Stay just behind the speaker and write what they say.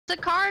the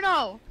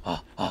Carno!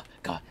 Oh,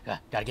 God,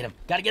 gotta get him.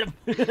 Gotta get him.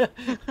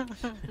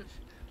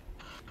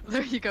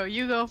 There you go.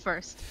 You go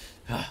first.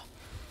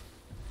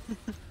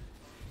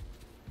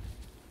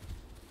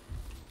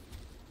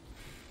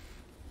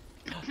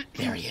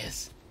 There he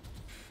is.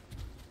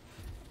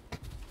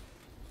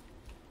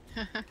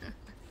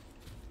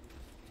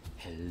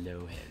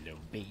 Hello,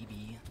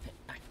 baby.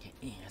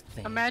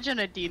 Imagine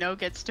a Dino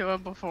gets to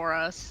him before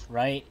us.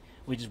 Right?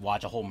 We just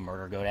watch a whole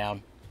murder go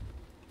down.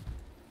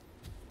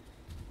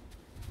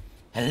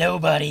 Hello,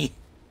 buddy.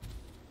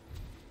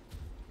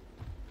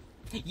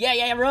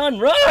 Yeah, run!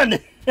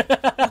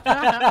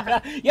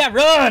 Yeah,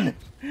 run!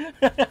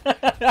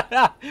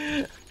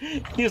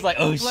 He was like,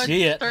 oh,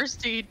 shit.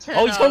 Bloodthirsty Tinos.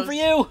 Oh, he's coming for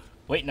you!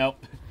 Wait,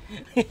 nope.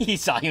 He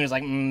saw you and was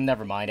like,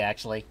 never mind,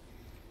 actually.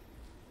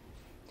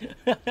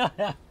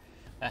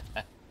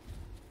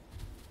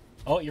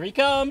 Oh, here he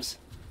comes!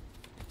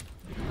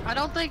 I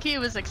don't think he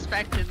was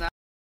expecting that.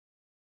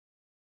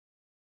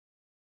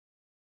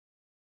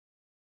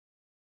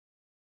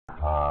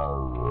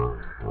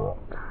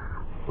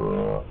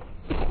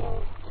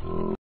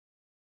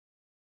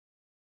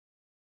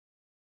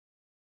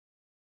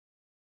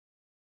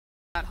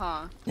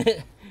 Huh?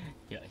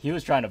 Yeah, he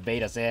was trying to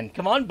bait us in.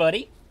 Come on,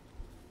 buddy.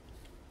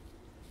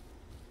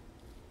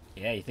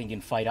 Yeah, you think you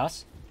can fight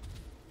us?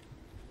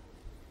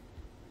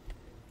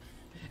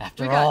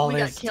 After all we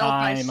this got killed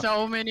by time.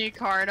 so many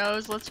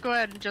Carnos. Let's go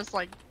ahead and just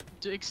like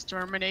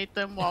exterminate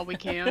them while we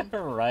can.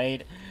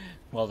 Right.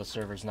 Well, the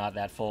server's not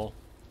that full.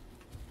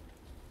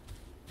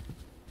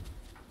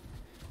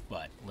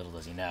 But little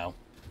does he know.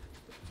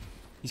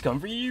 He's coming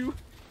for you.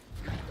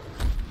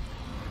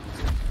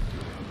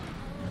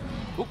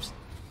 Oops.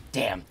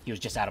 Damn, he was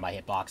just out of my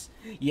hitbox.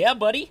 Yeah,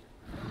 buddy.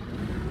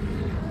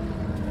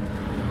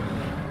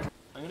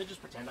 I'm gonna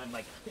just pretend I'm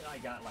like I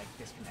got like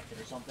disconnected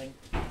or something.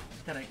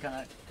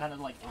 Kind of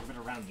like orbit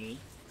around me.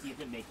 See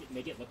if it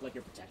make it look like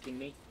you're protecting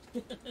me.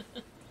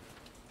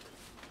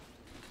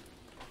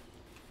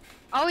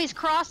 Oh, he's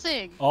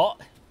crossing. Oh.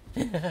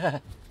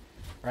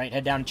 Right,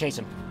 head down and chase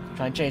him.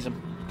 Try and chase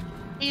him.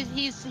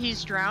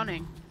 He's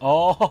drowning.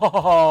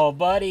 Oh,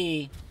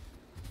 buddy.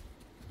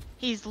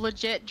 He's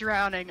legit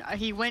drowning.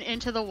 He went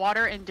into the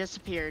water and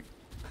disappeared.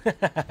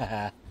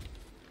 Oh,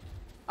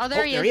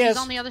 there he is. He's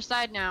on the other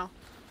side now.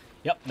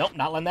 Yep, nope,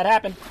 not letting that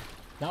happen.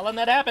 Not letting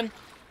that happen.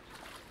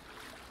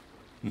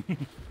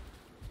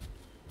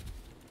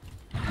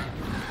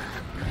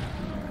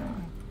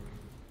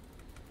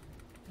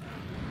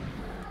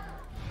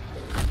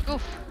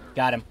 Oof.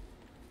 Got him.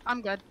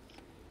 I'm good.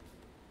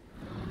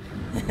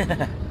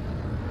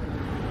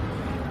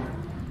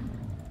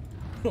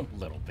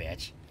 Little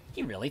bitch.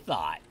 He really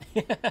thought.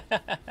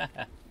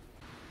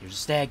 Here's a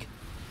stag.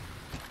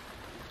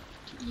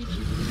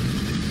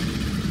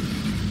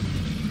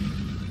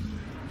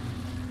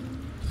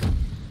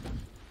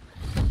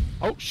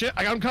 Oh shit,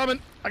 I got him coming!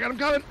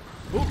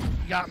 Ooh,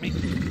 he got me.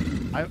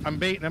 I'm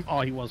baiting him. Oh,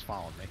 he was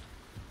following me.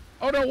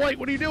 Oh no, White,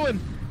 what are you doing?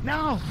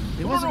 No!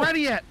 He wasn't ready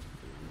yet!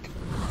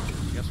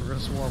 Guess we're gonna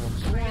swarm him.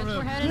 Swarm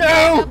him.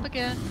 No! Up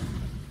again.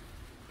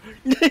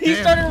 He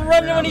started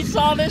running when he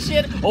saw this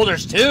shit. Oh,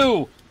 there's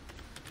two!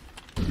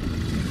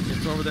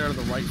 It's over there to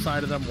the right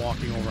side of them,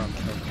 walking over on the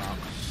hilltop.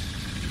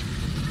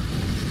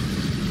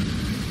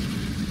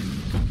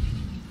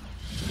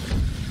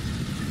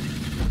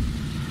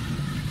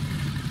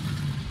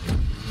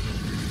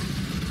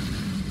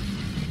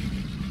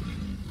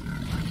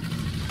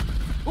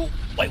 Oh,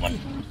 white one.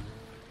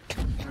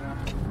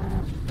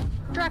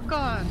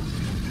 Dragon.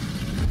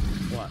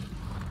 What?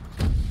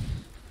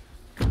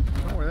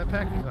 Oh, where that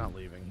packing's not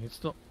leaving. He's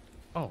still.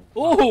 Oh.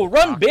 Ooh,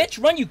 run, bitch!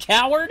 Run, you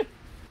coward!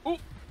 Ooh.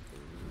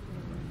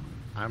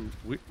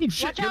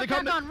 Shit, Watch here out, they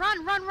come. Dragon!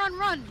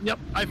 Run! Yep,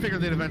 I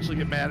figured they'd eventually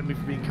get mad at me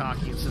for being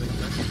cocky and sitting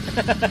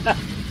there.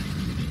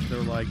 They're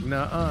like,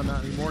 nah,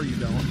 not anymore, you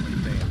don't.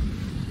 Like, damn.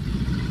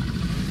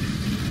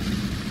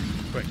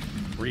 Quick,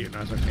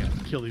 reunize our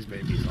camp. Kill these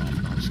babies off.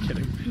 No, I'm just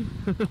kidding.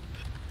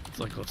 It's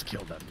like, let's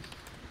kill them.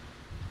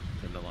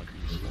 They're no longer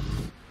useful.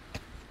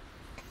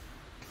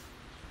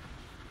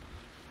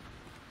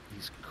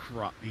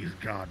 These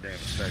goddamn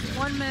segments.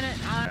 1 minute.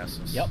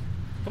 Yep.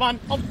 Come on,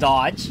 I'll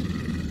dodge.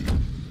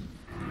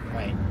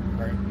 Right.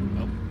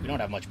 Oh, we don't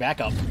have much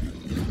backup.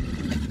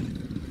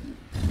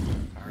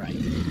 Oh, Alright.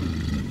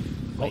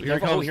 here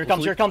it comes. Here it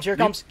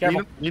comes.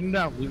 Careful. Lead him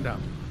down.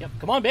 Yep,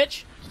 come on,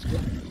 bitch.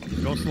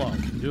 Go slow.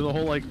 Do the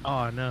whole, like,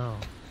 oh, no.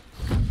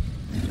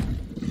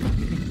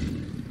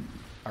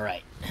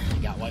 Alright. I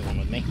got white one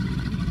with me.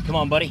 Come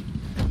on, buddy.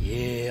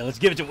 Yeah, let's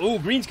give it to him. Ooh,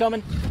 green's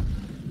coming.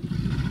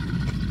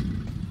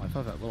 I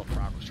thought that little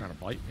frog was trying to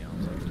bite me. I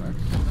was like,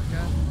 that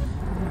guy?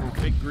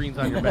 Big green's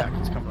on your back.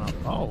 It's coming up.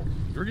 Oh,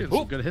 you're getting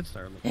some good hits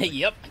there.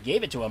 Yep, I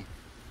gave it to him.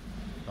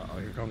 Uh-oh,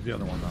 here comes the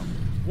other one, though.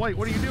 White,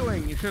 what are you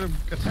doing? You should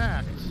have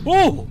attacked.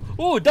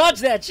 Ooh, dodge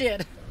that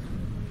shit.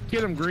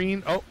 Get him,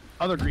 green. Oh,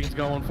 other green's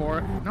going for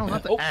it. No,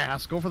 not the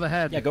ass. Go for the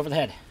head. Yeah, go for the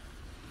head.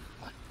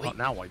 Wait. Oh,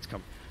 now White's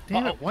coming.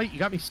 Damn it, White, you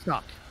got me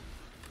stuck.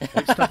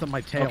 White stuck in my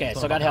tail. Okay,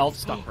 so got held.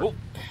 Stuck.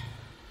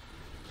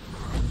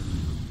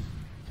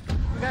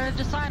 We gotta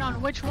decide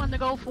on which one to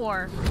go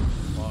for.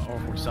 Well, or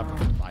if we're separate,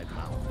 divide them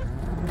out.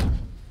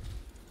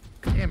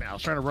 Damn it, I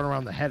was trying to run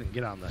around the head and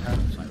get on the head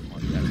side of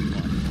one.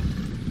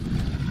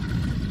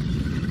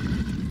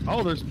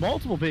 Oh, there's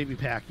multiple baby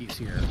packies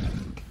here.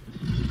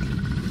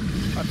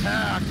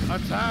 Attack!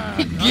 Attack!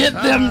 Get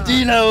attack. them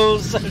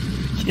dinos!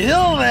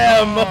 Kill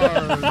them!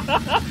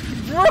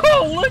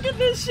 Bro, look at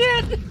this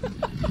shit!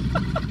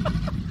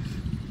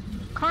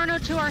 Carno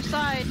to our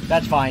side.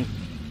 That's fine.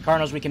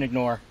 Carnos we can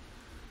ignore.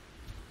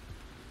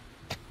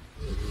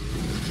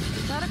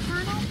 Is that a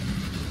Carno?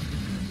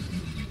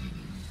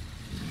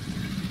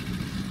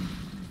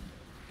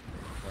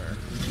 Where?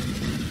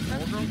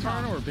 That's Full-grown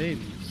Utah. Carno or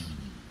babies?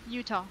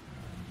 Utah.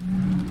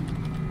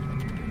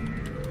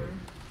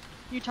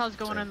 Utah's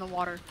going in the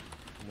water.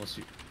 We'll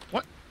see.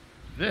 What?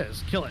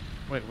 This? Kill it.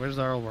 Wait, where's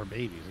all of our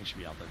babies? They should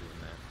be out there doing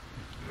that.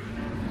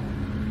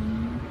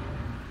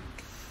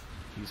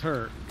 He's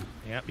hurt.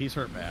 Yep, he's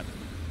hurt bad.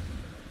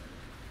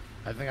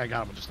 I think I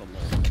got him with just a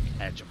little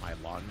edge of my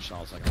lunge. I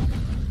was like, I'm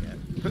gonna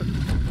get.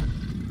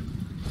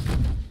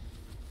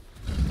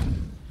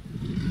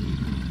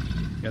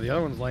 Yeah, the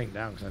other one's laying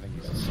down because I think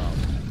he's a sub.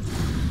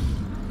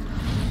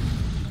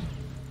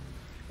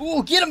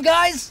 Ooh, get him,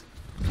 guys!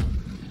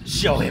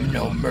 Show him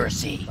no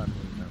mercy.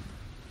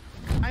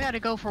 I gotta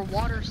go for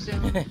water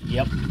soon.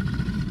 Yep.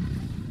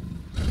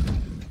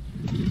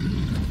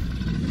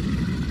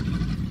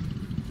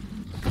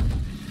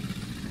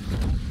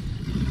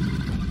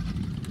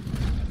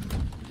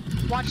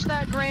 Watch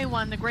that gray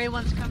one. The gray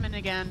one's coming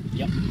again.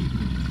 Yep.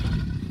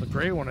 The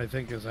gray one, I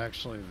think, is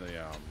actually the.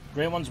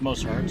 Gray one's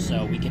most hurt,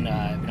 so we can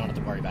we don't have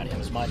to worry about him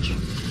as much.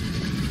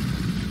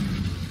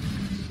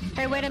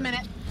 Hey, wait a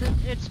minute.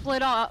 It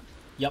split up.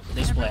 Yep,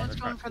 they split. Everyone's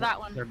going for that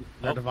one.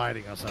 They're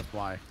dividing us. That's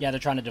why. Yeah, they're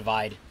trying to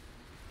divide.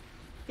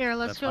 Here,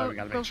 let's That's why we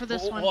go gotta make for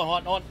this one.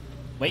 Hold on.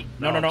 Wait,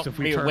 no. 'cause if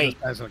we Here, turn, wait.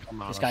 This guy's gonna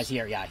come on This us. guy's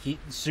here. Yeah,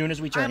 as soon as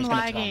we turn, I'm he's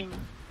gonna lagging. come.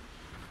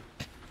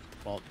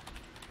 Well,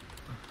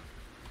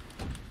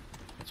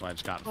 that's why I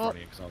just got in front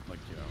of you because I was like,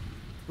 you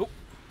know.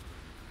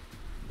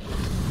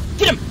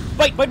 Get him!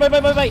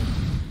 Wait!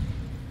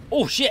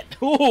 Oh shit!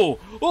 Oh,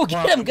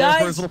 get him, Where's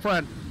guys! his little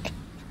friend?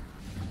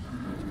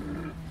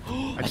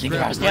 I think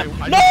they're out of grabbed stamp. the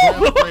gray- I No! just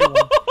grabbed the gray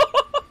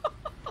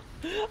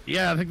one.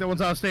 Yeah, I think that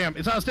one's out of stam.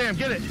 It's out of stam.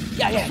 Get it.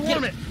 Yeah,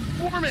 Swarm get it.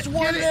 Swarm it.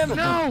 Swarm Get them. it.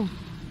 No.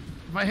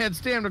 If I had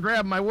stam to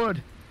grab him, I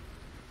would.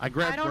 I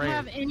grabbed I don't gray.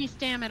 have any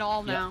stam at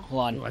all Yeah, now.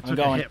 hold on. Ooh, I I'm took a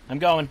going. hit. I'm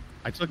going.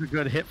 I took a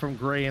good hit from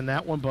gray in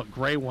that one, but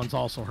gray one's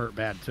also hurt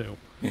bad too.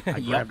 I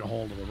Yep. grabbed a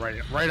hold of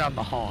it right on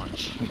the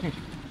haunch.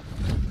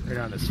 Right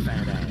on his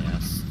fat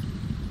ass.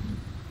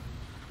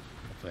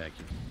 Hopefully I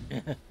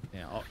can.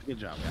 Yeah, good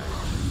job,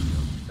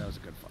 guys. That was a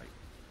good fight.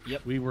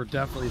 Yep. We were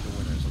definitely the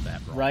winners of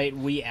that, bro. Right,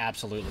 we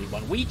absolutely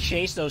won. We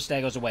chased those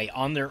stegos away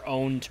on their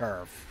own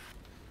turf.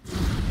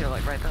 You're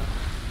like right there.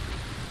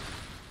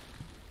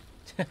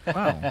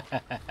 Wow.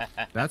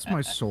 That's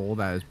my soul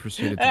that has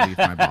proceeded to leave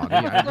my body.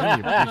 I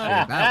really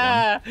appreciate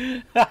that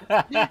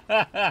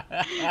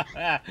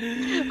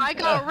one. I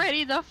got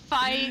ready to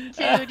fight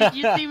too. Did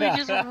you see me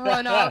just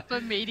run up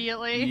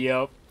immediately?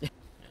 Yep.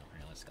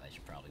 Let's guys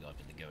should probably go up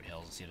in the Goat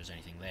Hills and see if there's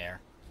anything there.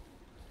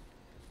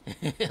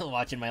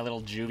 Watching my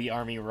little juvie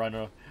army run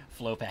a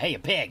flow past. Hey, a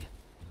pig!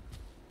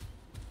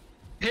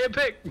 Hey,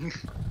 pig!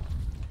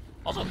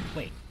 Also,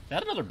 wait, is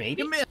that another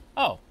baby? You missed.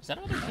 Oh, is that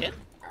another kid?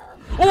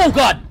 Oh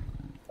god!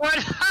 What?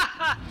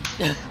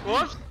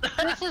 Whoops!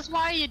 This is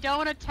why you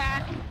don't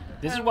attack.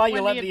 This is why you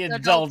when let the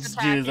adults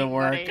do the attacking,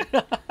 work.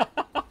 buddy.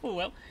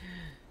 Well,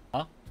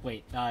 huh?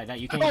 Wait, no,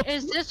 you can't.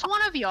 Is this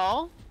one of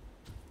y'all?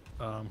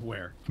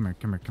 Where? Come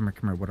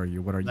here. What are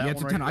you? That Yeah,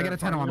 it's a one 10. right I got there a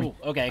 10 on me. Ooh,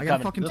 okay, I got a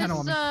coming. fucking 10 This on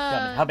is me.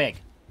 How big?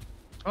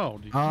 Oh,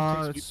 did you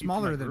take It's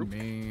smaller than group?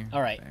 me.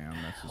 All right. Damn,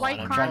 that's White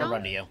I'm trying to Carno?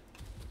 run to you.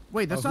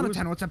 Wait, that's Oh, not a who's-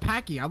 10. It's a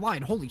packy. I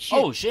lied. Holy shit.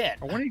 Oh shit!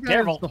 Are one of you guys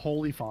Careful. the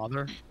Holy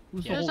Father?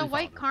 Who's Yeah. the There's a Holy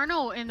white Father?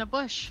 Carno in the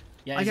bush.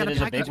 Yeah, I is got it a is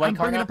a packy. big white I'm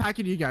bringing Carno? a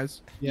packy to you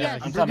guys. Yeah,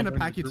 Yes. I'm bringing a coming.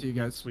 packet to you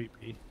guys. Sweet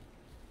pea.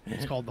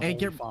 It's called the Hey, Holy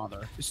get-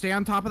 Father. Stay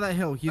on top of that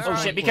hill. He's Oh right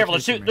shit! Be close careful.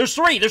 to me. There's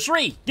three. There's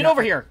three. Get Yeah,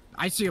 over here.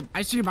 I see him.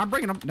 I'm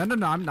bringing him.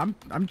 No.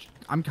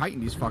 I'm kiting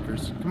these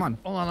fuckers. Come on.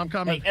 Hold on, I'm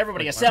coming. Hey,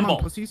 everybody, Wait, assemble. Come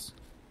on, pussies.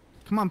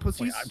 Come on, Wait,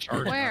 pussies. I'm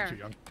charging. Where? I'm too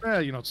young. Yeah,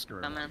 you know, screw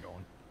it. Come I'm in.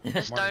 going.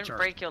 Just Marty don't charge.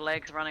 break your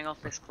legs running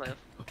off this cliff.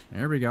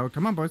 There we go.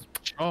 Come on, boys.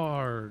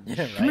 Charge.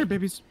 Right? Come here,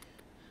 babies.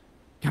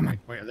 Come on.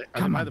 Wait, are they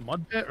Come by on. the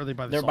mud pit or are they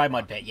by the They're salt by rock?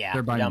 mud pit. Yeah,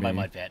 They're by down by me.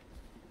 mud pit.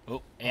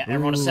 Oh, yeah.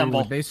 Everyone Ooh,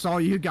 assemble. They saw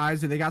you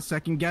guys and they got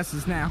second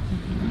guesses now.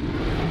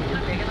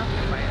 Not big enough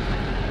to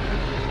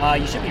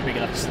fight. You should be big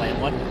enough to slam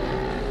one.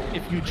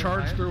 If you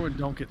charge through and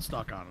don't get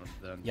stuck on them,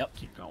 then Yep.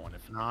 keep going.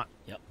 If not,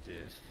 Yep.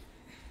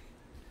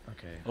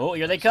 okay. Oh,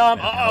 here they come.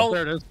 Oh, Uh-oh.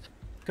 there it is.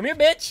 Come here,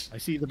 bitch. I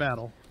see the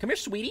battle. Come here,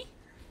 sweetie.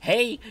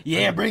 Hey,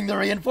 yeah, bring the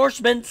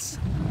reinforcements.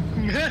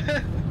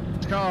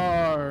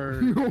 Charge.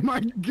 Oh my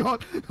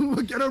god.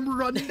 Look at him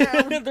run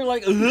down. They're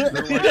like,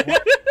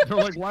 They're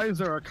like, why is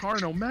there a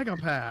Carno mega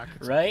pack?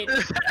 right?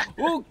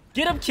 Ooh,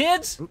 get him,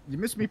 kids. Oh, you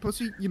missed me,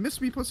 pussy. You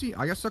missed me, pussy.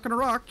 I got stuck on a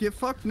rock. Get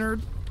fucked,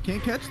 nerd.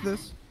 Can't catch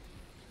this.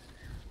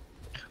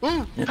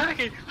 Ooh,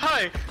 package.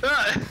 Hi.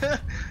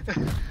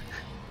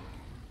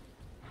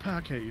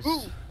 Package.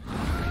 Ooh.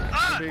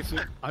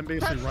 I'm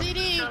basically running.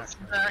 CD.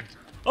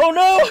 Oh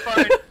no!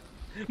 Fine.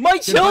 My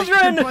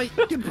children!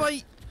 Good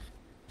fight.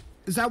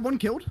 Is that one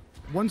killed?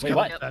 One's Wait,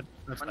 killed. what?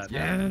 That's bad.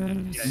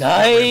 Yes.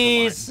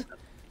 Nice!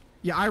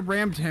 Yeah, I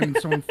rammed him and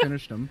someone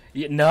finished him.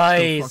 Yeah,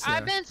 nice! So fuck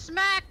I've been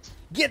smacked.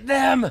 Get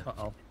them!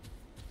 Uh-oh.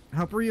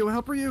 Help her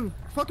you.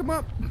 Fuck him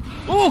up.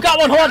 Ooh, got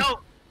one, hold on! Ow.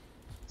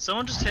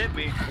 Someone just hit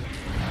me.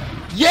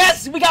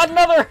 Yes! We got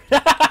another!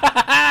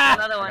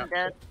 Another one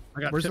dead.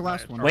 I got Where's hit the by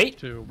last a one? truck, Wait.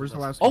 too. Where's the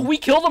last Oh, one? we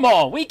killed them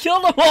all! We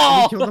killed them We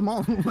all! killed them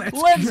all.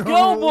 Let's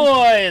go,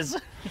 boys!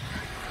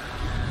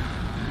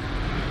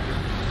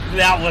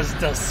 That was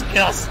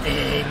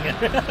disgusting!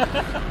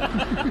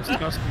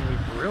 Disgustingly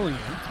brilliant.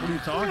 What are you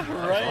talking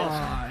about? Right.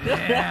 Oh,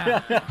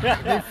 yeah.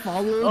 They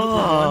followed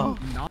Oh.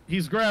 one. Not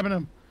He's grabbing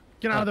him.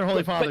 Get out of there,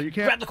 Holy Father. Quick, You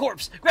can't. grab the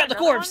corpse! Grab the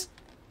Another corpse!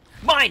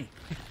 Mine!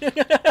 Oh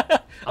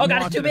I'm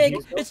god, it's too watching big!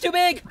 it. It's too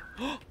big!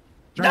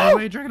 drag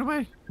No! it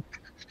away.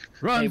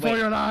 Run Hey, for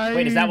your life.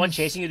 Wait, is that one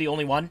chasing you the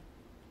only one?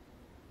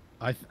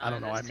 I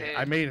don't know. there's two.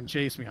 I made him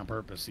chase me on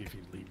purpose. See if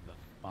he'd leave the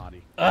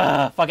body.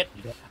 Fuck it.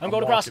 I'm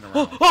going across. walking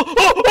around.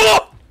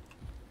 Oh!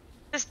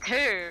 There's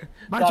two.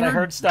 My Thought I turn.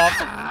 heard stuff.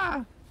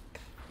 Ah.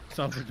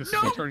 Sounds like this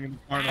is turning into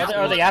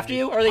Are they after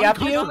you? Are they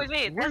after What's wrong you? with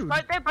me? Rude.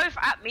 They're both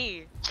at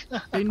me.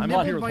 They I'm out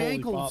nibbled here with my Holy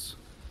ankles.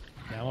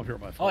 Yeah, I'm up here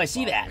with my phone. Oh, I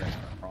see that.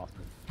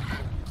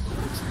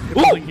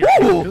 Ooh,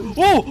 Ooh! Ooh!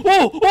 Ooh!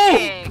 Ooh!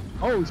 Dang.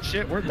 Oh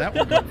shit, where'd that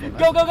one come from?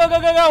 Go, go, go,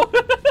 go, go,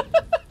 go!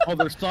 Oh,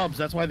 they're subs.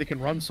 That's why they can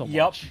run so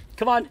Yup. much.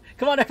 Come on,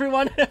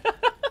 everyone!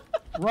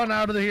 Run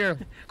out of here.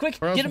 Quick,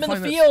 Or else get him in we'll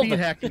the find that field! Speed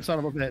hacking son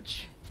of a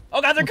bitch.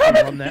 Oh god, they're Can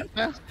run coming! that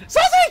fast? Are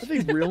Sausage!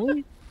 they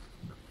really?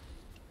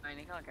 I mean,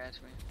 you can't catch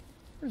me.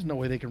 There's no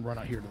way they can run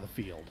out here to the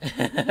field.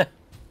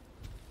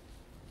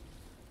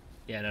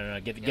 Yeah, no,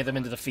 get them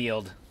into the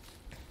field.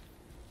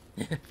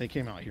 If they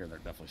came out here, they're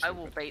definitely I stupid.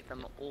 will bait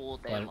them all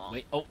day Hold on, long.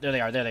 wait. Oh, there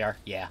they are.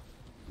 Yeah.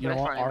 You know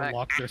Let's what? run it Our back.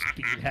 luck, they're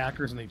speed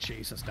hackers and they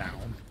chase us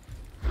down.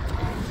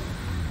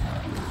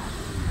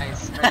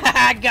 Nice.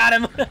 Got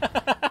him!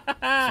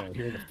 So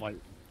here to fight.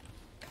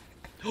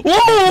 Hey,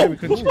 Whoa! we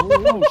couldn't-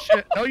 oh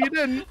shit! No, you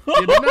didn't.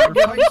 You did not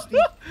get me.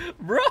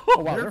 Bro! Oh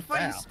wow, They're they're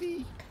fast.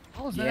 feisty.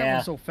 How is that Yeah.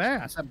 one so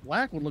fast? That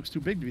black one looks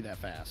too big to be that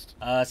fast.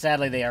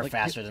 Sadly, they are Like,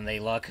 faster than they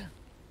look.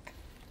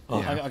 Oh,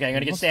 Yeah. okay, I'm gonna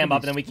get Must Sam be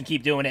up and then we can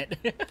keep doing it.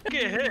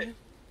 Get hit.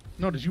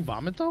 No, did you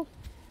vomit though?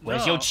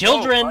 Where's No. your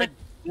children? Oh, I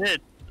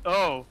did.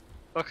 Oh.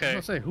 I was Okay.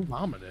 gonna say who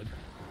vomited.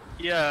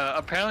 Yeah.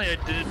 Apparently I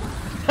did.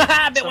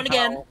 Haha, bit one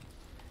again.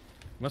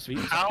 Must be.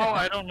 How?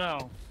 I don't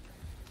know.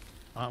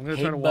 I'm gonna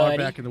Hey, try to walk buddy.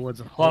 back in the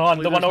woods and Hold on,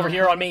 hopefully the one there's over no-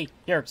 here on me.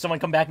 Here, someone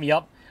come back me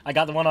up. I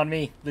got the one on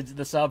me.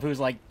 The sub who's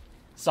like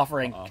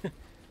suffering. Uh-oh.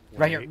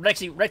 Right here, Wait, next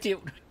to you, right to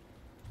you.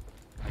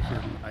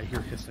 I hear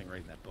hissing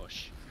right in that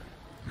bush.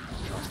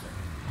 Trust me.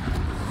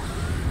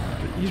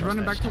 He's Trust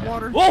running that back to shit.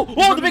 water. Whoa,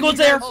 whoa, the big one's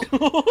there.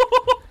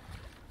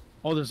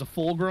 Oh, there's a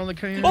full grown that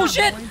came in. Oh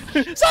shit!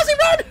 Saucy,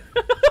 run!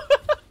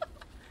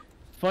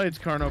 Fights,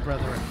 Carno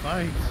brethren,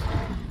 fights.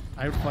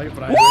 I would fight,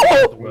 but I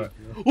Whoa! the weak.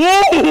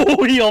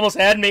 Whoa! He almost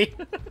had me.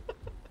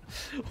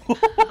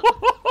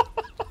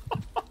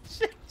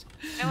 Shit.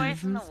 No,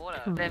 he's in the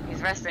water. Then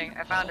he's resting.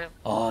 I found him.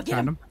 Oh, get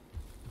Found him. him.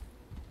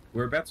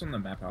 Whereabouts on the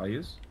map are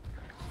you?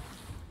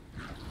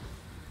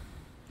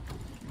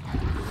 I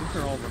think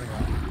they're all running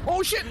off.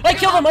 Oh shit! I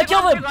killed him! I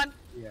killed him!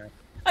 Yeah.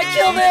 I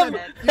killed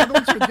him! The other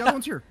one's here. The other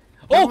one's here.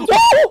 Oh,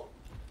 whoa!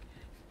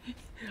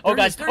 Oh There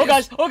he guys! is, there Oh he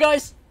guys! is. Oh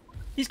guys!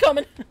 He's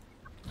coming!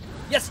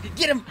 Yes,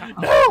 get him! How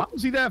No!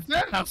 is he that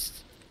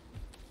fast?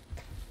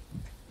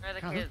 Where are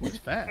the God, kids? this was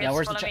fast. Kids, Yeah,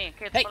 where's the follow chi- me.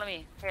 Kids, Hey. follow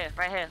me. Here,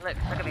 right here. Look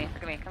at me.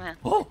 Look at me. Come here.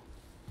 Oh!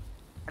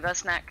 I got a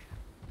snack.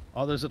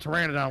 Oh, there's a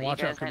pteranodon. You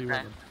Watch out guys for the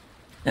don't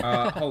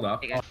women. Hold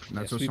up. Here you go. That's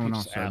Yes, what we someone could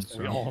else just said. ask them.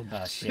 We So. all-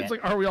 Oh, shit. It's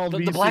like, are we all The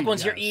VC? black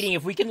ones you're Yes. eating,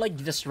 if we can like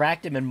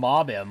distract him and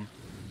mob him,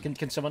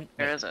 can someone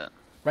Where is it?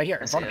 right here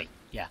in I front of see me?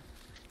 Yeah.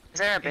 Is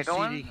there a bigger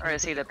one, or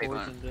is he the big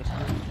one?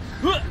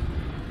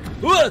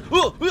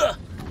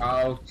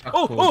 Oh,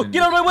 Oh!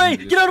 Get out of my way!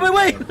 Get out of my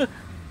way!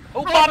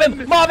 Oh, mob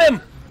him! Mob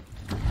him!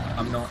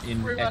 I'm not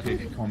in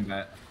epic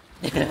combat.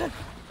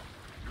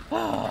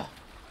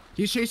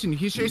 He's chasing you.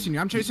 He's chasing you.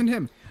 I'm chasing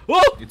him.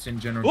 Oh! It's in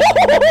general.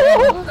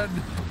 Oh!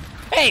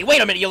 Hey,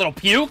 wait a minute, you little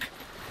puke!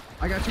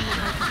 I got you.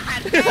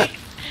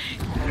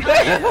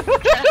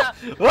 Ah!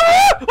 Oh,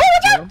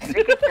 watch out! He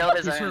could kill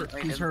his He's own. hurt.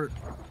 He's hurt.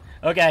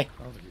 Okay.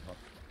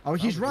 Oh,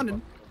 he's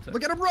running.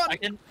 Look at him run. I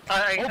can.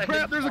 Oh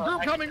crap! There's a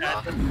group coming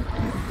up.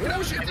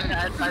 Oh shit.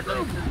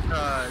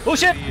 Oh,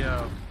 shit!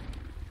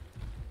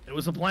 It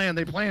was a plan.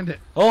 They planned it.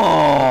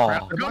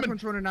 Oh! The black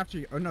one's running after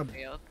you. Oh no.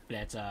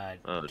 That's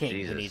Oh, King who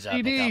Jesus. needs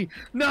CD, pickup.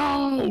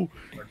 no!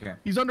 Okay.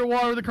 He's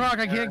underwater with the croc.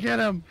 I can't get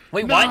him.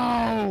 Wait, no!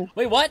 what?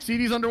 Wait, what?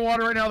 CD's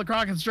underwater right now. The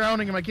croc is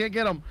drowning him. I can't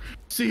get him.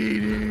 CD,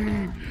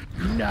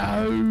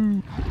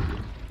 no!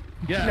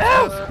 Yeah.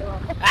 No!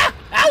 Ah!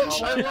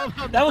 Ouch! Oh, I love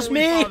how That was the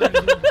me! Holy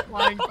Father is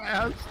flying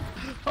fast.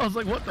 I was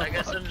like, what the I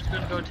guess fuck? I'm just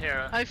gonna go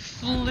Terra. I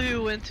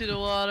flew into the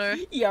water.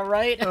 Yeah,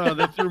 right? Oh,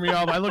 that threw me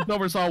off. I looked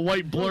over, saw a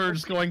white blur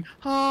just going,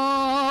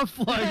 off.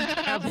 Like,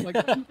 I was like,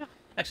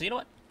 Actually, you know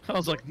what? I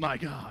was like, my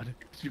god.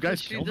 You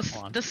guys Literally killed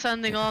him on.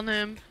 descending on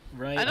him.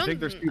 Right. I don't think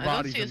there's two I don't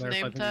bodies see in his there, so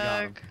I name think we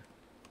got him.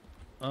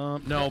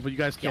 tag. No, but you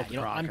guys Yeah, killed the you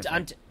know, croc. I'm. I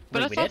think.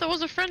 But I we thought did? that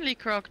was a friendly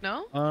croc,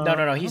 no? No,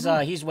 I he's don't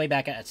know. he's way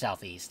back at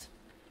southeast.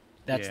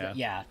 That's Yeah.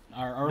 yeah.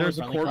 Our There's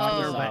a friendly corpse croc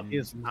there is, that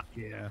is not.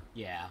 Yeah.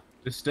 yeah.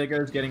 The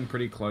stego's getting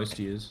pretty close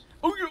to you.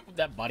 Oh,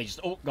 that body just.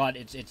 Oh god,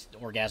 it's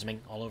orgasming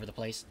all over the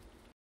place.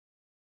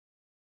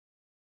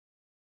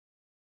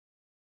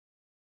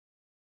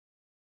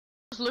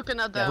 Just looking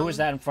at Yeah, them. who is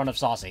that in front of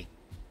Saucy?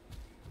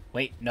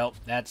 Wait, no,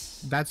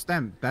 that's. That's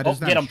them. That Oh, is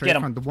them. get 'em, straight get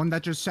 'em. front. The one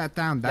that just sat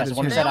down. That That's is the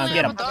one him. that They sat down. only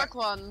Get have him. a dark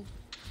one.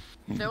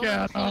 They only Get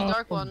have a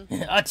dark one.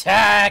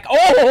 Attack!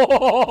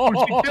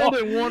 Oh! She killed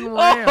it in one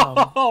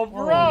round. Oh,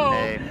 bro!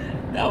 Hey,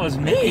 That was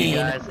if mean. you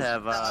guys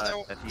have, other-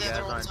 if you the guys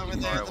other aren't one's over too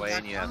there, far the away back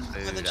and you have one,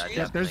 food, with the I tree.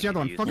 Yeah, there's the other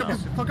one. definitely Fuck could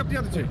up, use fuck up the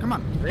other two. Come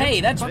on.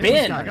 Hey, that's Fuck these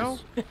Ben. guys.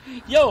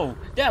 Yo,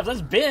 Dabs,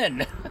 that's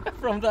Ben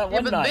from that Yeah,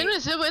 one but night. Ben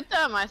was with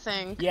them, I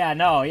think. Yeah,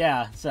 no,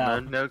 yeah. So. No,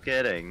 no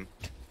kidding.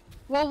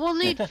 Well, we'll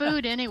need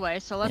food anyway,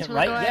 so let's Yeah,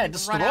 right? go ahead Yeah, and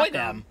destroy run after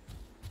them.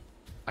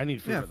 I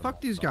need food. Yeah, for them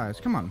fuck these also. guys.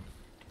 Come on.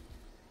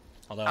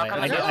 Although come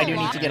I on. do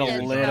need to get a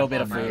There's little stuff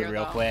bit of over food here,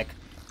 real though. quick.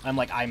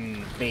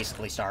 I'm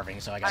basically starving,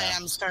 so I I gotta.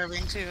 am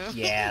starving too.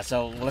 Yeah,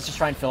 so let's just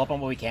try and fill up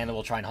on what we can, and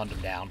we'll try and hunt them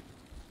down.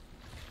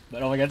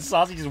 But oh my god,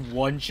 Saucy just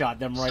one-shot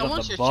them right Someone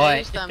off the should butt.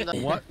 chase them.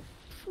 Though. What?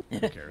 Who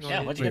cares? Yeah,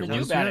 what you Wait, gonna do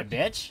what's about that?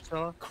 it, bitch?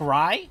 So,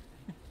 Cry?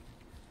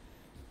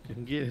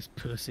 Didn't get his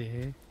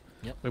pussy.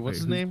 Yep. Wait, what's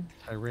his Wait, name?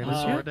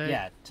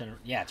 Tyrannosaurus.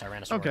 Yeah,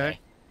 Tyrannosaurus. Okay.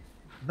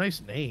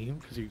 Nice name,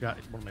 because you got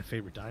one of my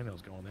favorite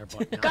dinos going there.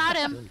 But now Got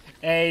it's him. really-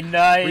 Hey,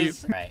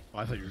 nice. Right. Oh,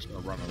 I thought you were just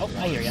gonna run Oh, over.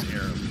 I hear ya. Scare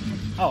him.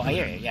 Oh, I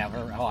hear you. Yeah,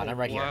 hold on, I'm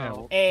right here.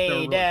 Wow. Hey, They're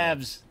really-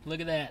 Dabs, look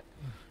at that.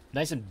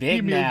 Nice and big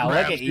Give me a now. Look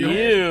grab, at Steele.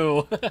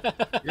 you.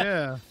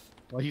 Yeah.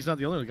 Well, he's not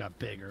the only one who got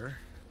bigger.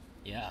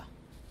 Yeah.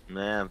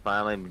 Man,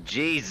 finally,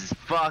 Jesus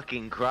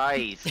fucking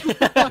Christ. What's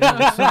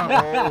up?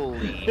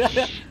 Holy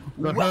sh...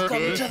 Welcome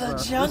to to the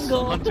this is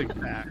jungle. hunting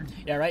pack.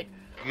 Yeah, right.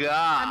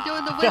 God. I'm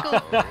doing the wiggle.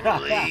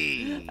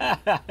 Holy.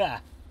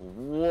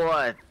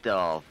 What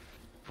the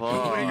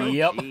fuck?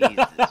 Yep.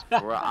 Jesus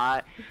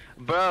Christ.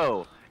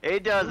 Bro,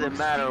 it doesn't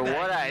matter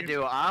what I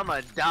do, I'ma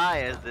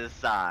die as this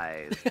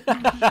size.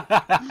 I'm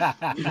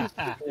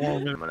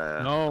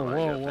gonna, No, I'm gonna whoa,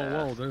 go whoa,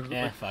 fast. whoa. There's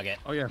Yeah, like, fuck it.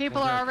 oh yeah.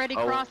 People oh, yeah. are already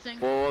Oh, crossing.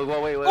 whoa,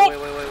 whoa, wait, wait, Oh. wait,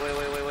 wait, wait, wait,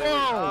 wait, wait, wait,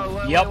 Whoa.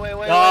 wait, Yep. wait,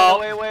 wait, Oh.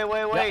 wait, wait, wait,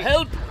 Yeah, wait,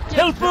 help!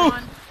 Jim's Help!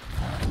 gone.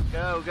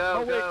 Go, go, Oh,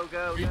 wait. go,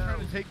 go, Are you trying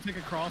go. to take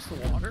across the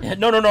water?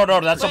 No,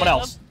 that's someone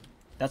else.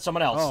 That's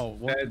someone else. Oh,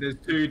 well, There's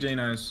two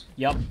dinos.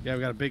 Yep. yeah,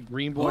 we got a big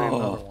green boy and Whoa.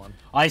 another one.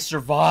 I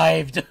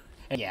survived.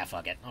 Yeah,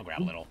 fuck it. I'll grab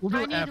a little. We'll do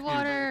I it need after you.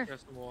 water.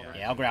 Across the water.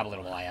 Yeah, I'll grab a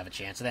little while I have a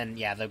chance. And then,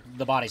 yeah, the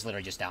body's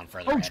literally just down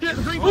further Oh ahead. shit,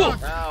 the green Ooh.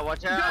 box! Oh,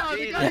 watch out, God,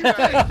 Jesus God.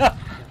 Christ.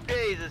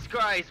 Jesus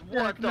Christ,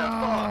 what the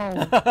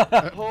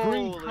fuck? No!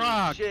 Green Holy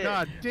croc! shit.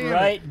 God damn it!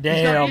 Right, He's Where'd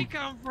damn. he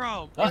come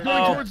from? He's going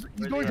Uh-oh. towards.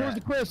 He's going towards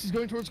the cliffs. He's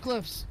going towards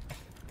cliffs.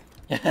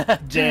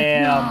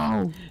 Damn.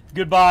 No.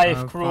 Goodbye,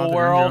 Father, cruel I'm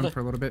world. down for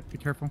a little bit. Be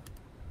careful.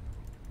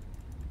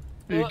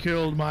 He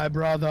killed my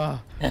brother.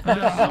 For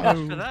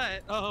No.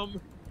 that,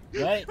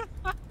 Right?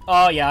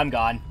 Oh, yeah, I'm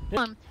gone.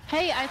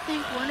 Hey, I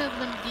think one of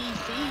them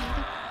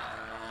DC'd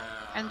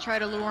and try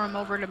to lure him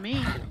over to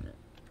me.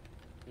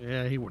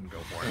 Yeah, he wouldn't go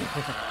for it.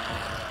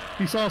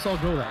 He saw us all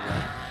go that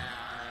way.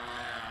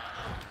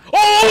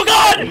 Oh,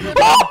 God!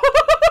 Oh!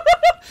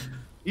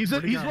 He's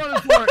running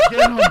for it.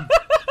 Get him.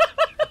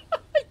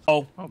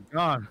 Oh. Oh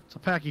God, it's a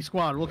packy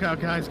squad. Look out,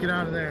 guys! Get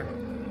out of there.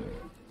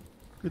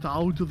 Get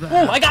out of there.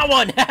 Oh, I got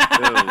one!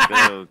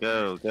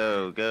 Go,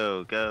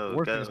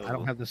 Worst thing is I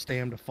don't have the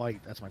stam to fight.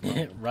 That's my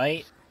problem.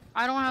 Right?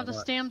 I don't have the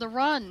Alright. stam to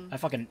run. I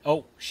fucking...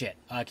 Oh, shit.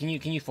 Can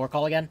you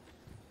forecall again?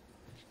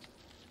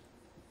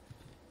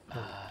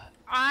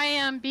 I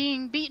am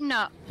being beaten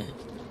up.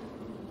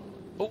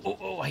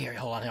 Oh, I hear you.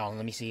 Hold on.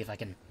 Let me see if I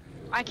can...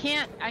 I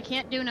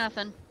can't do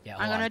nothing. Yeah,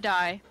 I'm hold gonna on.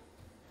 die.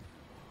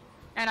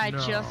 And I No.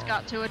 just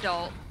got to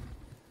adult.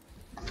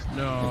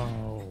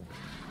 No.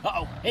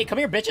 Uh-oh. Hey, come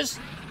here, bitches!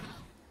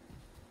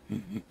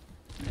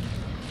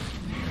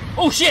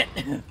 Oh, shit!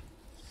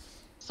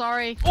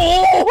 Sorry.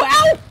 Oh,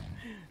 ow!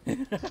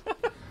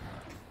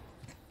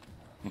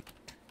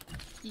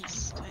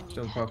 East. I need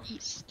Still to head fuck.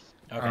 east.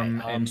 Okay,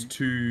 and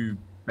two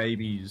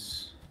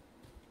babies.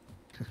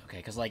 Okay,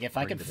 because, like, if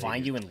I could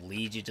find you and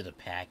lead you to the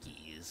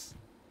packies...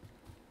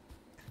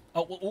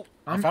 Oh,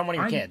 I found one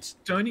of your kids.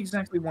 Don't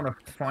exactly want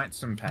to fight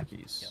some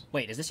packies.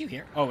 Wait, is this you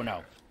here? Oh,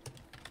 no.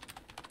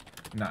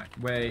 No,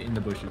 we're in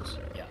the bushes.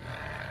 Yeah.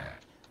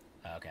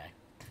 Okay.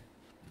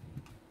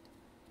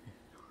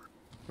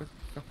 Where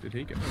the fuck did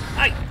he go?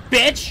 Hi,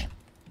 bitch!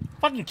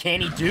 Fucking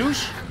canny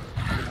douche!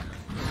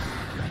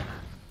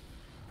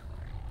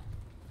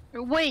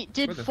 Wait,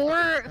 did Where the fuck is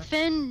Four that?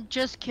 Finn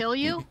just kill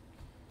you?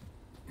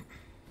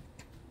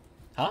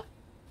 Huh?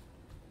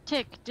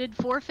 Tick, did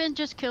Four Finn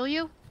just kill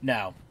you?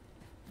 No.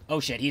 Oh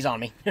shit, he's on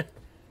me.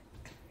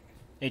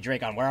 Hey,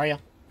 Dracon, where are you?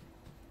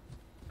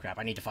 Crap,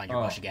 I need to find your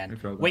Oh, bush again. you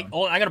fell Wait, down.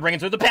 hold on, I gotta bring it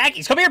through the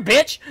packies. Come here,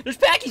 bitch! There's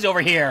packies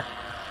over here.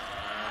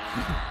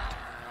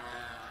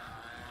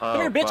 Oh,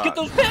 Come here, bitch, get fuck.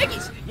 those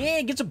packies.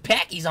 Yeah, get some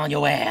packies on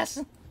your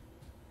ass.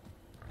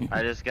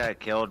 I just got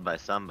killed by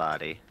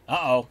somebody.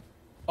 Uh-oh.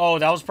 Oh,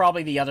 that was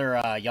probably the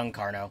other young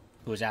Carno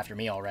who was after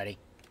me already.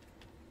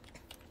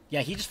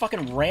 Yeah, he just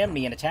fucking rammed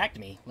me and attacked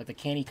me like the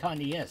canny cunt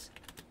he is.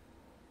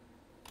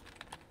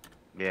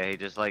 Yeah, he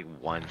just like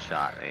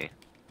one-shot me.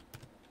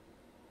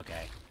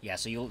 Okay. Yeah,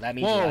 so you that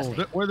means you Whoa, last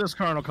name. where'd this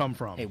Carno come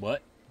from? Hey,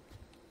 what?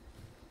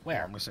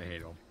 Where? I'm gonna say hey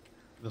to him.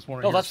 This one.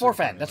 right Oh, here that's is sitting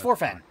Forfen. on That's the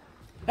left. Forfen.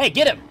 Hey,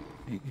 get him!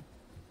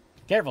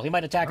 Careful, he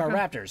might attack our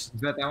raptors.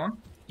 Is that one?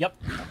 Yep.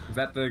 Is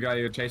that the guy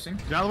you're chasing?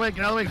 Get out of the way!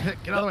 Get out of the way!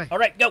 Get out of the way! All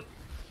right, go.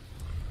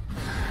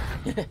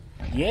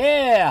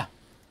 Yeah.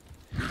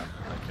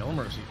 Kill him,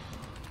 Mercy.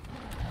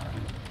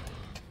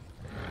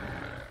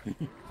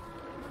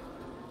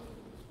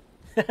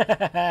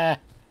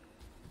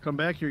 Come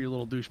back here, you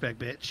little douchebag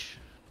bitch.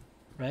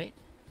 Right?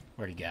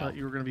 Where'd he go? Thought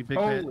you were gonna be big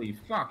bad. Holy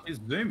fuck, he's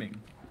zooming.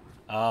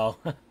 Oh.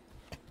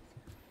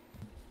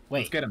 Wait.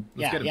 Let's get him.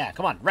 Let's Yeah, get him. yeah.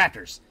 Come on,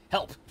 raptors,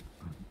 help!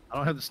 I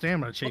don't have the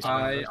stamina to chase him.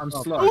 I'm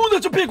slow. Oh,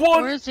 that's a big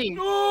one. Where is he?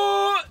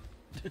 Oh,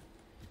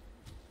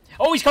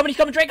 he's coming! He's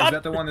coming, Drake! Is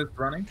that the one that's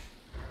running?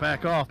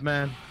 Back off,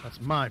 man.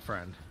 That's my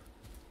friend.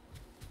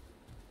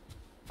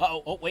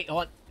 Uh-oh! Oh, wait,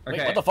 hold on. Okay.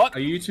 Wait, what the fuck? Are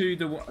you two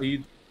the? Are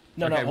you?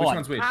 No, okay, no, which hold on.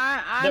 one's which?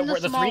 I'm the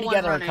The small three one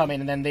together are running. coming,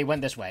 and then they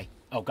went this way.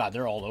 Oh god,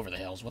 they're all over the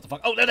hills. What the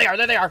fuck? Oh, there they are!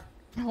 There they are!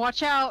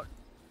 Watch out.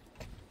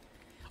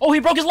 Oh, he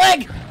broke his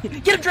leg!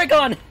 Get him,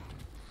 Dracon!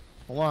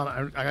 Hold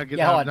on, I gotta get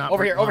Yeah, out. hold on. not Over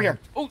break here, my over arm. here.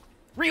 Oh,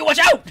 Ryu, watch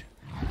out! Is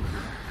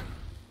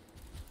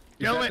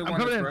Yeah, that wait, the I'm one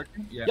coming that's in.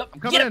 broken? Yeah. Yep, I'm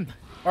coming get in. him.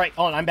 All right,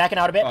 hold on. I'm backing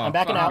out a bit. Oh, I'm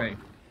backing fuck out. me.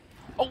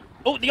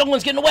 Oh, the young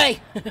one's getting away.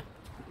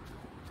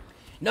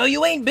 No,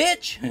 you ain't,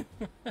 bitch.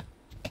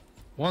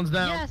 One's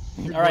down. Yes.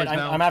 Big All right, boy's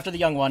down. I'm after the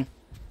young one.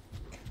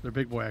 Their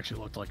big boy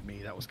actually looked like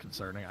me. That was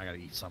concerning. I gotta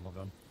eat some of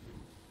them.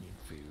 Need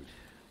food.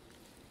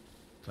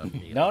 So I'm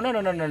eating. No,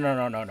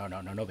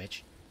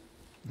 bitch.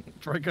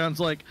 Dracon's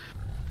like,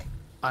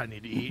 I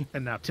need to eat,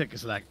 and now Tick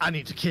is like, I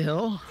need to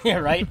kill. Yeah,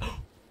 right.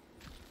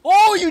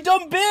 Oh, you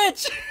dumb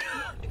bitch!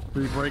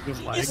 Did he break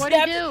his leg? What'd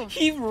he do?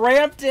 He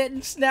ramped it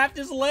and snapped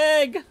his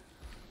leg.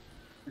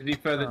 Is he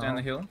further down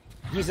the hill?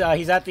 He's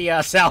at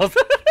the south.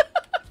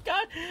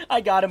 God,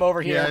 I got him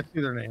over Yeah, I here.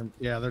 see their name.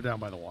 Yeah, they're down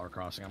by the water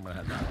crossing. I'm gonna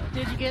head that way.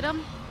 Did you get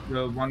him?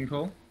 The one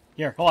call?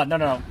 Here, hold on.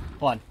 No.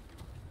 Hold on.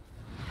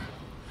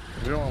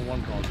 We don't want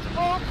one call.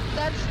 Oh,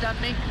 that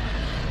stunned me.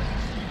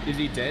 Is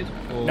he dead?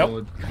 Or...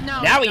 Nope.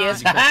 No. Now he not.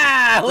 is.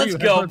 Ha! Let's you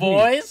go, heard me.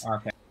 boys.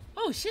 Okay.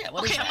 Oh shit!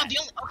 What is Okay, that? I'm the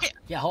only. Okay,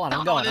 Yeah, hold on.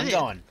 I'm Oh, going. it I'm is.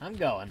 going. I'm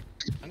going.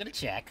 I'm gonna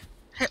check.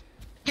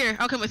 here,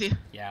 I'll come with you.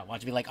 Yeah, why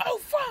don't you be like, oh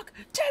fuck,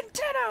 10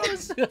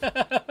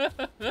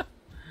 tennos.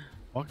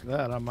 Fuck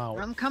that, I'm out.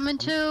 I'm coming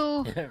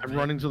too. I'm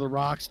running to the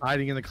rocks,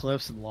 hiding in the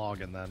cliffs, and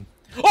logging then.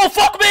 Oh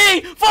fuck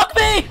me! Fuck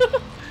me!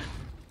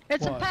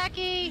 It's What? a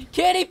packy.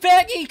 Candy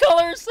packy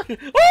colors.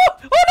 Oh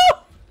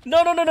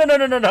no!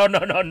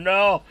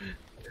 No!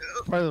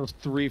 Probably those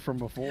three from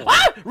before.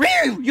 Ah,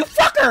 Ryu, you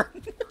fucker!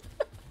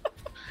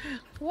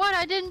 What?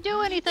 I didn't do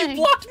You anything.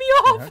 blocked me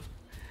off.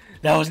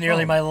 That was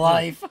nearly my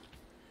life.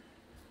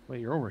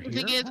 Wait, you're over The here?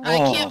 thing is, Oh.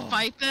 I can't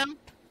fight them.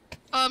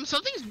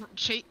 Something's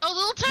oh,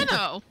 little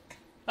Tenno.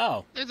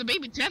 Oh There's a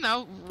baby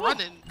Tenno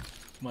running.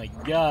 my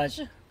gosh!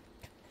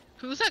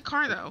 Who's that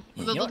Carno?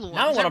 The You know what? little one.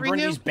 Now I Is that want to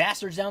bring Ringu? these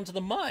bastards down to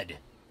the mud.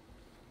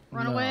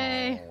 Run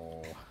away.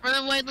 No.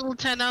 Run away, little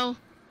Tenno.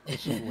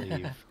 Let's just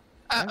leave.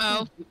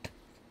 Uh-oh.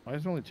 Why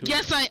is there only two?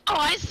 Yes,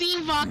 I've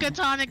seen vodka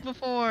tonic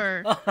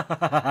before.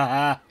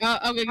 I'm gonna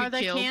Are get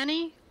they killed.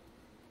 canny?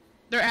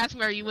 They're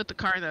asking, are you with the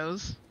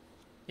Carnos?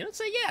 You don't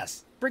say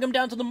yes. Bring them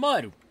down to the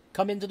mud.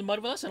 Come into the mud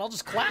with us, and I'll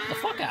just clap the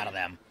fuck out of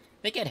them.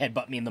 They can't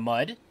headbutt me in the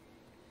mud.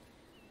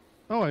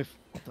 Oh, what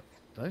the,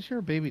 did I hear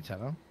a baby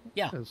Tenno?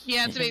 Yeah.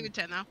 Yeah, it's a baby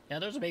Tenno. Yeah,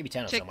 there's a baby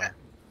Tenno Check somewhere.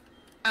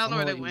 I don't know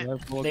where they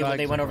went.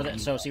 They went over the.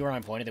 So see where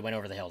I'm pointing? They went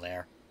over the hill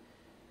there.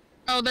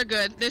 Oh, they're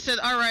good. They said,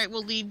 all right,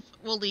 we'll leave.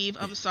 We'll leave.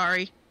 I'm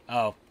sorry.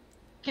 Oh,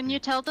 Can you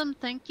tell them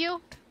thank you?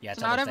 yeah. It's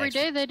tell not them every thanks.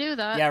 day they do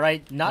that. Yeah,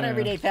 right. Not Yeah.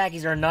 everyday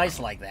packies are nice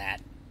like that.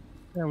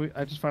 Yeah,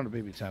 I just found a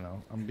baby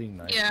Tenno. I'm being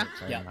nice. Yeah.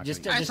 but I'm Yeah, not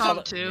just gonna I eat just saw tell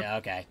them too. Yeah,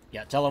 okay.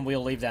 Yeah, tell them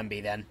we'll leave them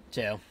be then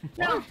too.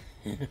 No.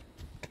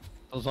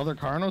 those other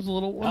Carnos, the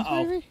little ones,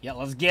 Uh-oh. maybe? Yeah,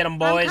 let's get them,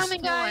 boys. I'm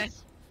coming,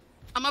 guys.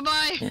 I'm a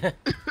bye.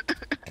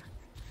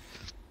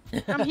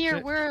 I'm here.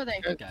 Where are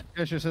they? God.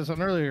 I should have said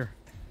something earlier.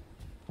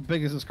 How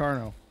big is this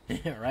Carno?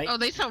 Right? Oh,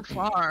 they sound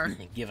far.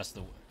 Give us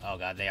the. Oh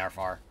god, they are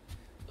far.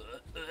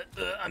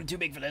 I'm too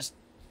big for this.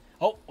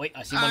 Oh wait,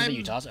 I see one of the I'm-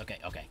 Utahs. Okay.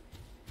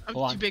 I'm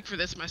Hold on. too big for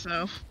this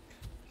myself.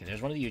 Okay,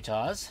 there's one of the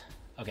Utahs.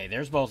 Okay,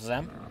 there's both of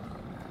them.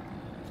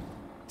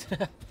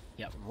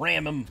 Yeah,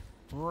 ram him.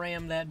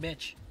 Ram that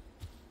bitch.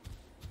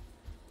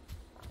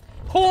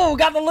 Oh,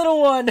 got the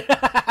little one!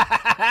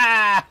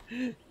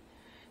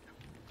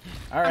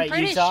 Alright, I'm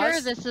pretty Utahs.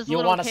 sure this is you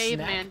little want a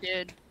caveman snack?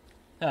 dude.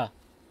 Huh.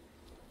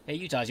 Hey,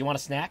 Utahs, you want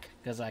a snack?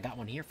 Because I got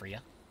one here for you.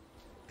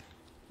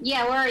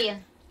 Yeah, where are you?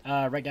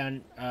 Right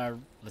down.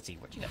 Let's see.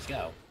 Where'd you guys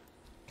go?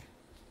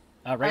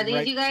 Are Right. these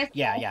Right. you guys?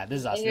 Yeah. This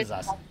is us. You're- This is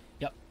us.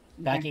 Yep.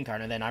 Back in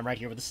Carno. Then I'm right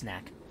here with a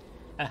snack.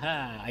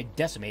 Haha! I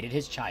decimated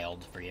his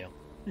child for you.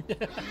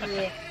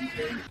 Yeah.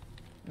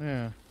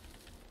 Yeah.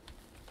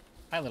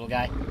 Hi, little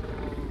guy.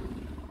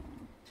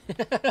 You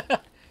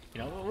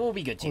know, we'll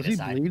be good to Oh, you is he this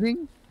time.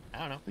 bleeding? I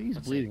don't know. I think he's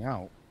Let's bleeding see.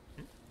 out.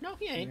 No,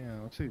 he ain't. Yeah,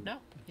 let's see. No,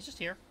 he's just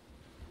here.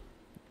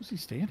 What's he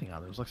standing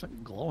on? There was like something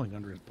glowing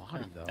under his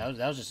body, though.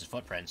 That was just his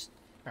footprints.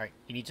 All right,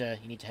 you need to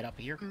head up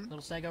here,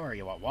 little Sego, or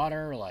you want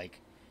water, or like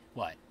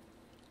what?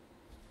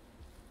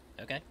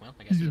 Okay, well,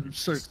 I guess. He just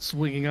starts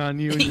swinging on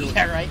you. And you're like,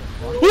 Yeah, right.